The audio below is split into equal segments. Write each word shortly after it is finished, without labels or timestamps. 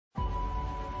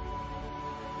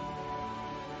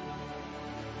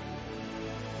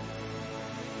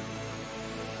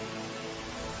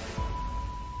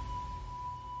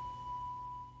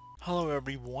Hello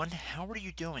everyone, how are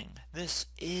you doing? This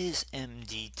is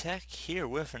MD Tech here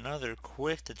with another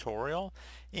quick tutorial.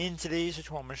 In today's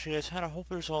tutorial, I'm going to show you guys how to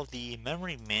hopefully resolve the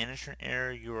memory management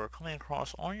error you are coming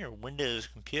across on your Windows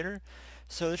computer.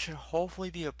 So this should hopefully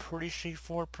be a pretty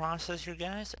straightforward process here,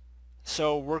 guys.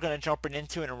 So we're going to jump right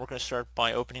into it, and we're going to start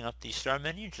by opening up the start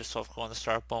menu. Just left click on the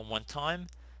start button one time.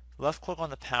 Left click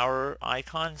on the power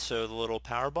icon, so the little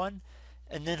power button,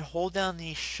 and then hold down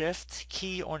the shift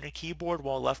key on your keyboard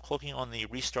while left clicking on the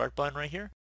restart button right here.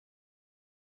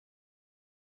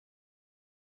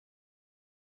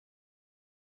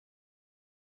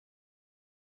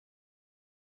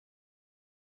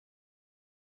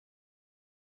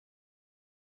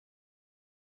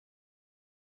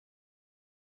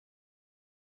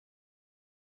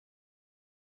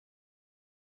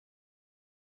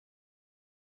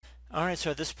 Alright,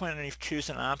 so at this point underneath choose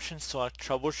an option, select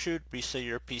troubleshoot, reset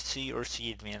your PC, or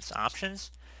see advanced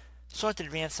options. Select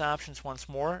advanced options once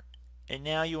more, and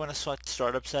now you want to select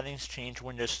startup settings, change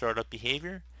Windows startup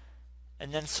behavior,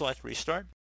 and then select restart.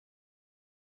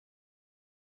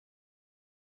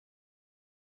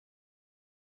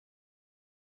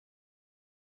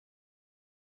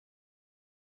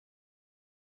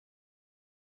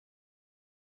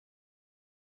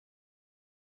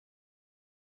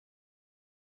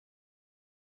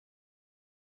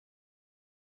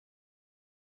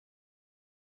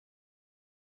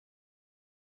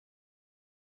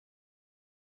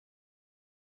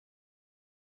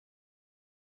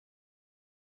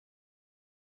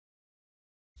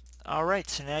 Alright,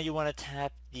 so now you want to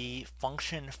tap the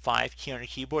function 5 key on your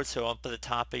keyboard. So up at the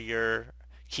top of your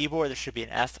keyboard there should be an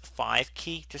F5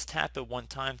 key. Just tap it one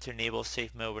time to enable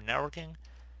safe mode with networking.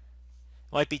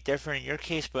 It might be different in your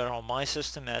case, but on my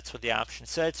system that's what the option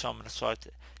said, so I'm going to select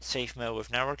safe mode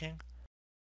with networking.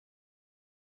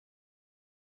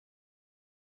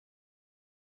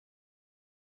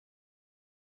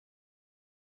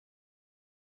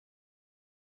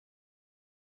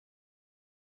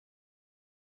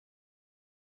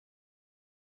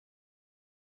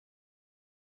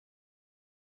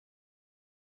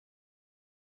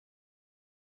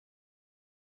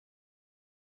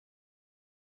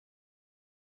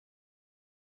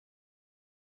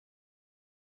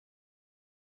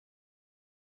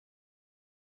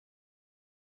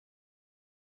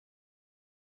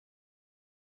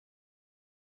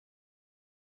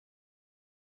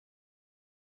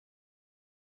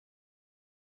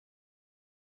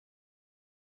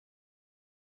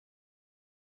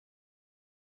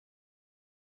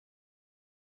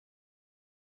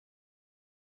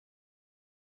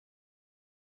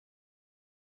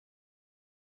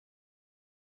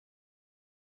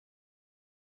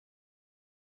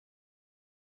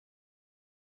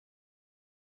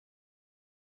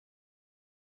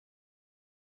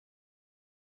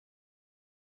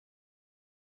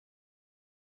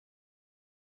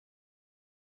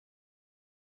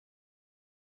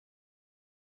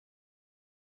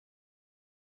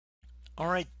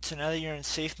 Alright, so now that you're in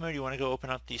safe mode, you want to go open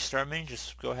up the start menu.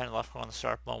 Just go ahead and left click on the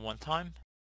start button one time.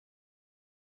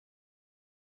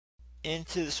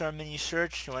 Into the start menu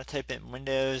search, you want to type in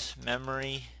Windows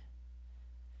memory,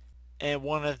 and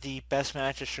one of the best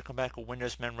matches should come back with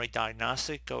Windows Memory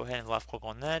Diagnostic. Go ahead and left click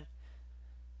on that.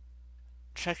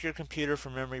 Check your computer for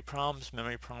memory problems.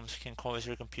 Memory problems can cause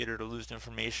your computer to lose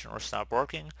information or stop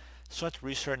working. So let's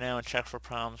restart now and check for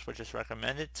problems, which is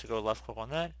recommended. So go left click on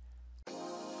that.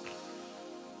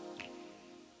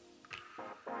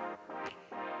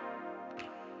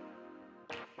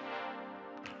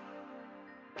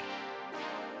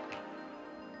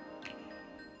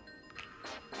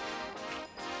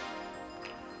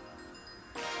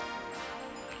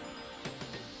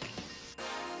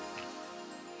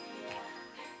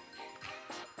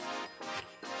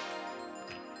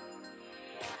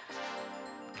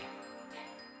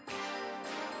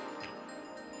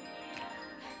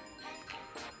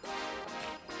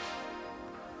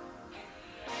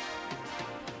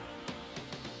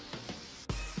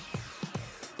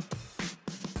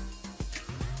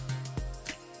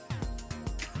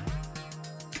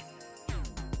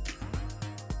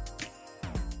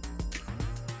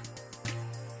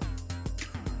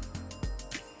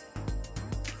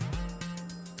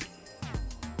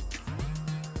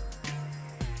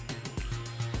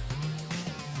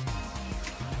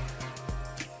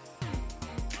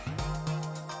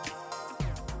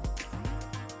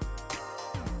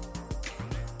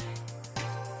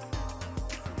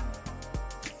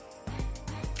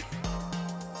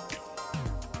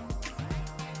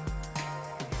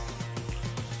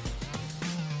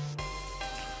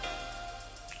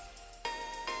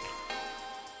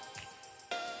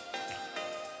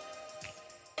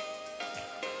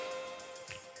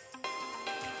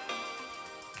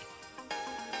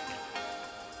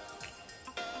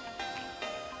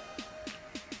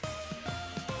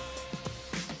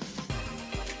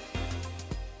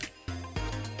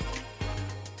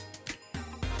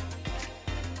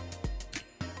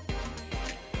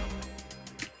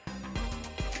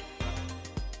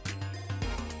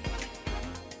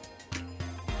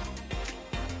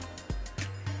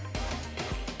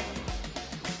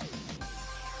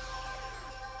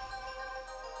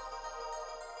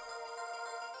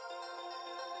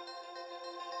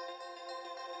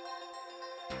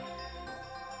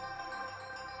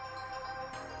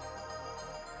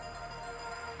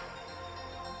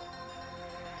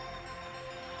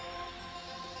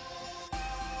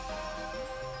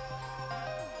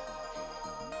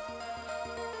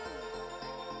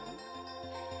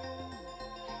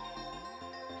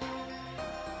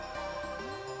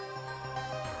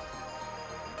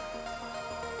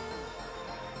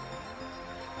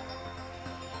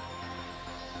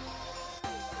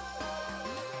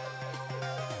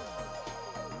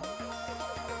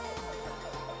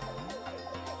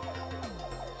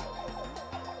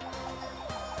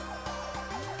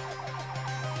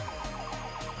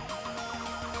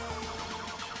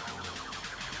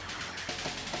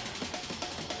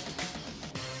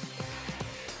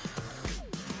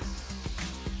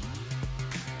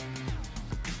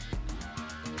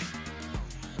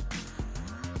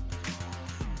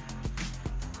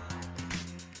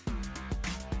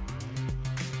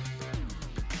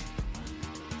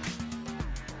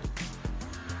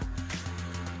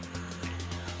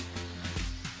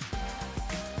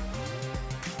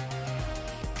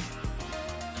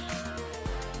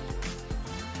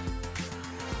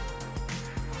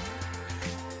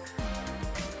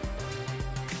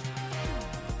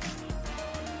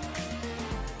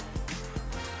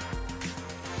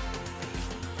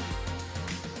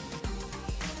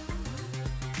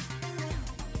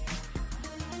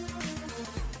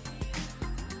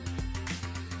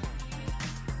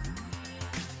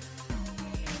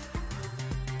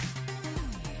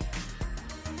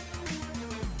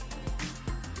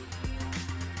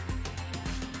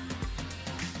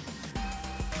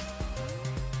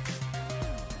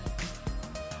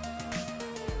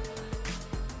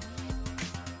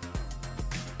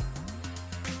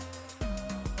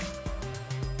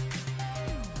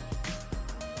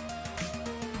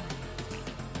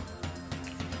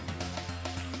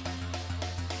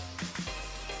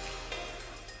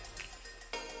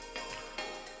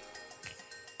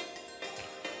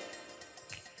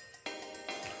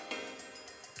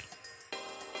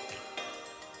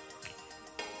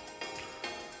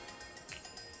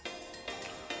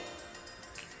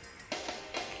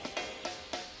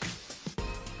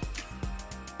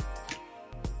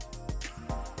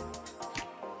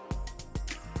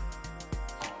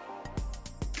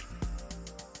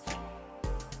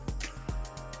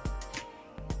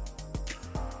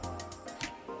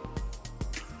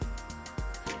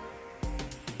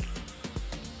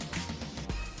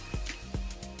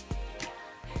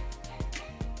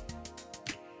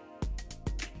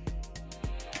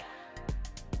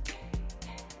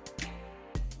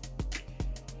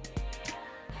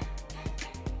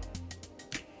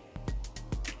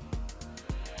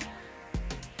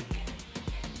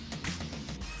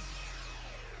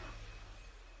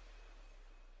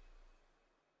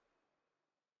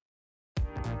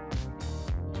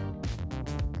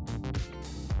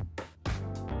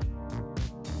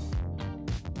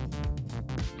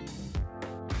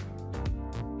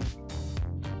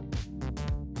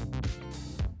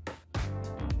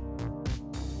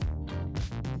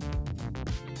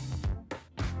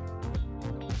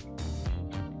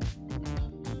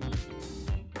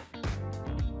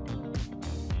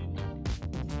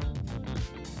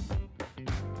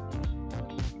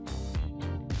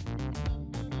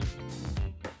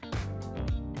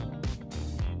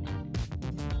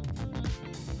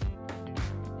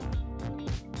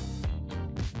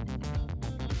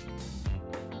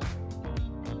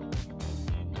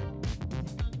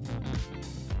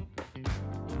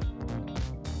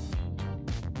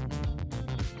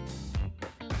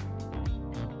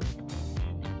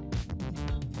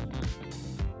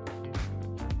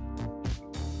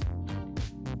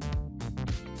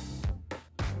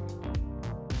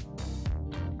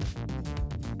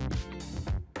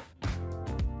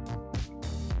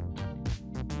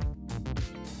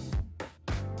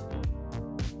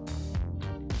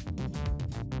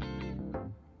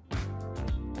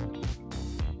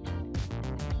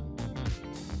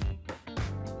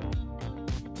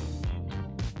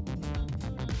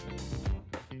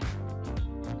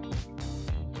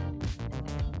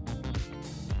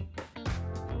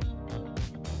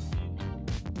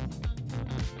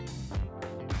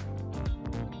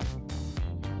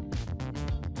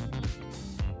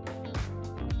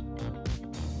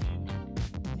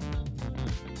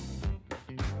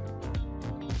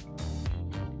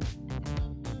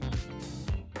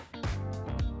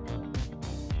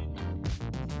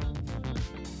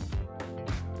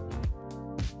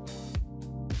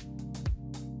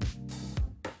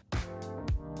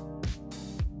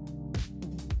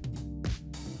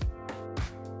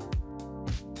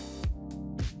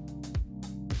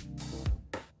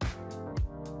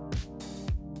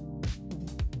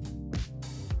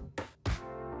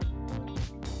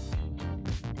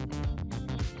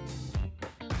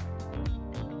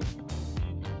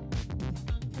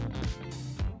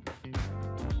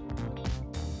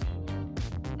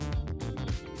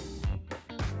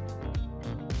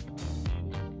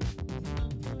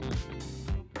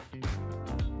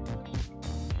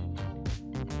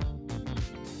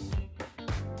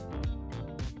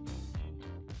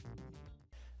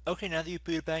 Okay, now that you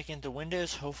booted back into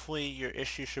Windows, hopefully your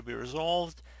issue should be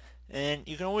resolved. And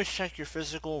you can always check your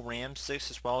physical RAM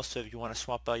sticks as well, so if you want to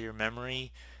swap out your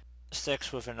memory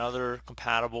sticks with another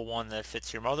compatible one that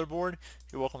fits your motherboard,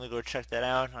 you're welcome to go check that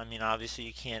out. I mean, obviously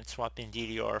you can't swap in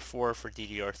DDR4 for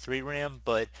DDR3 RAM,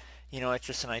 but it's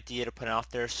just an idea to put out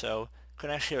there. So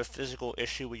could actually have a physical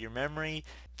issue with your memory,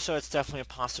 so it's definitely a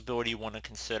possibility you want to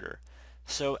consider.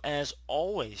 So as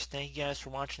always, thank you guys for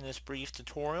watching this brief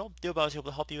tutorial. I hope I was able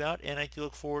to help you out, and I do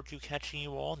look forward to catching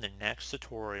you all in the next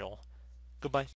tutorial. Goodbye.